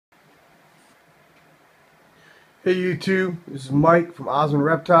Hey YouTube, this is Mike from Osmond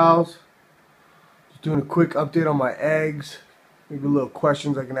Reptiles. Just doing a quick update on my eggs. Maybe little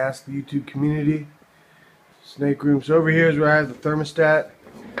questions I can ask the YouTube community. Snake room. So over here is where I have the thermostat.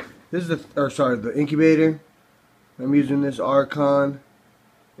 This is the incubator. I'm using this Archon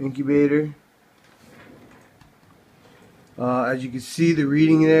incubator. As you can see, the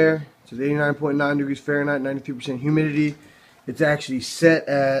reading there, it says 89.9 degrees Fahrenheit, 93% humidity. It's actually set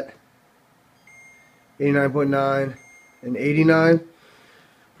at 89.9 and 89.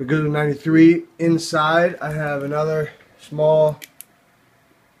 If it goes to 93, inside I have another small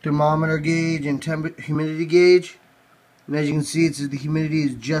thermometer gauge and humidity gauge. And as you can see, it says the humidity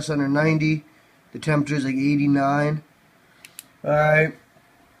is just under 90. The temperature is like 89. Alright.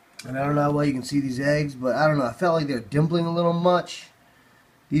 And I don't know how well you can see these eggs, but I don't know. I felt like they're dimpling a little much.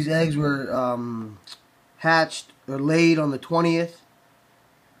 These eggs were hatched or laid on the 20th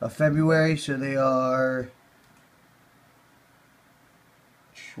of February, so they are,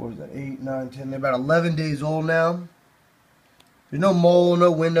 what is that, 8, 9, 10, they're about 11 days old now. There's no mold,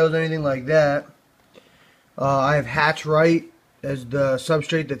 no windows, anything like that. I have Hatch Right as the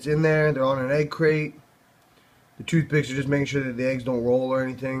substrate that's in there. They're on an egg crate. The toothpicks are just making sure that the eggs don't roll or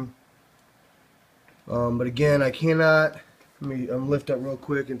anything. But again, I cannot, I'm lift up real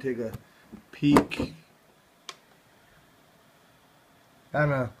quick and take a peek. I don't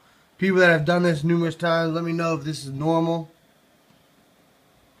know. People that have done this numerous times, let me know if this is normal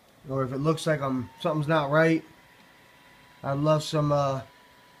or if it looks like something's not right. I'd love some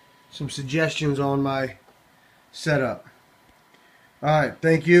suggestions on my setup. All right,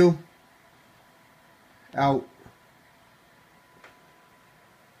 thank you. Out.